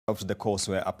Off to the coast,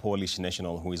 where a Polish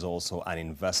national who is also an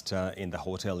investor in the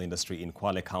hotel industry in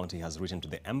Kwale County has written to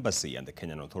the embassy and the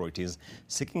Kenyan authorities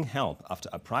seeking help after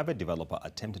a private developer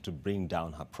attempted to bring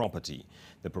down her property.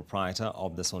 The proprietor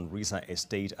of the Sonrisa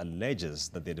estate alleges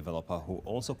that the developer, who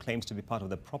also claims to be part of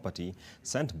the property,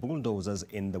 sent bulldozers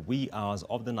in the wee hours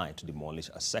of the night to demolish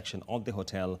a section of the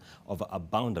hotel over a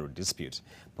boundary dispute.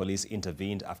 Police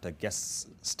intervened after guests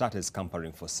started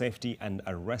scampering for safety and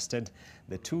arrested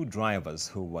the two drivers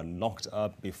who were locked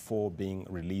up before being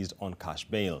released on cash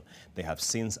bail. They have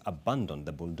since abandoned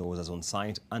the bulldozers on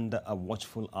site under a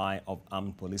watchful eye of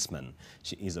armed policemen.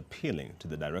 She is appealing to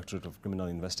the Directorate of Criminal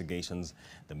Investigations,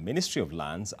 the Ministry of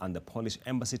Lands and the Polish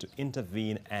Embassy to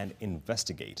intervene and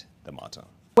investigate the matter.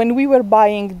 When we were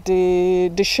buying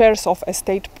the shares of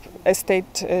estate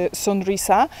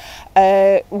Sonrisa,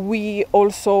 we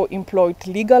also employed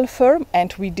legal firm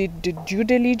and we did the due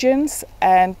diligence,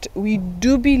 and we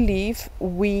do believe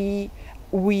we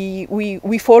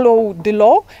follow the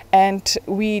law and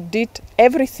we did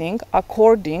everything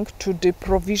according to the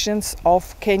provisions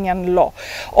of Kenyan law.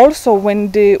 Also,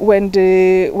 when the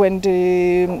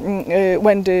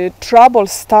trouble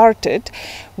started,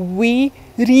 we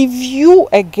review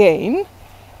again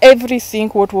everything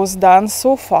what was done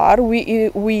so far.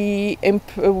 We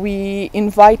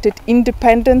invited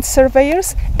independent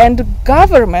surveyors and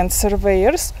government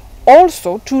surveyors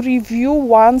also to review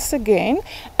once again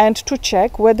and to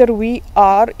check whether we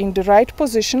are in the right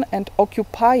position and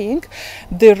occupying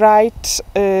the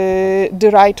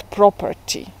right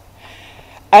property.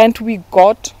 And we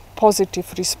got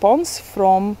positive response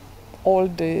from all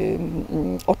the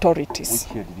authorities.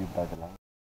 Which year did you buy the land?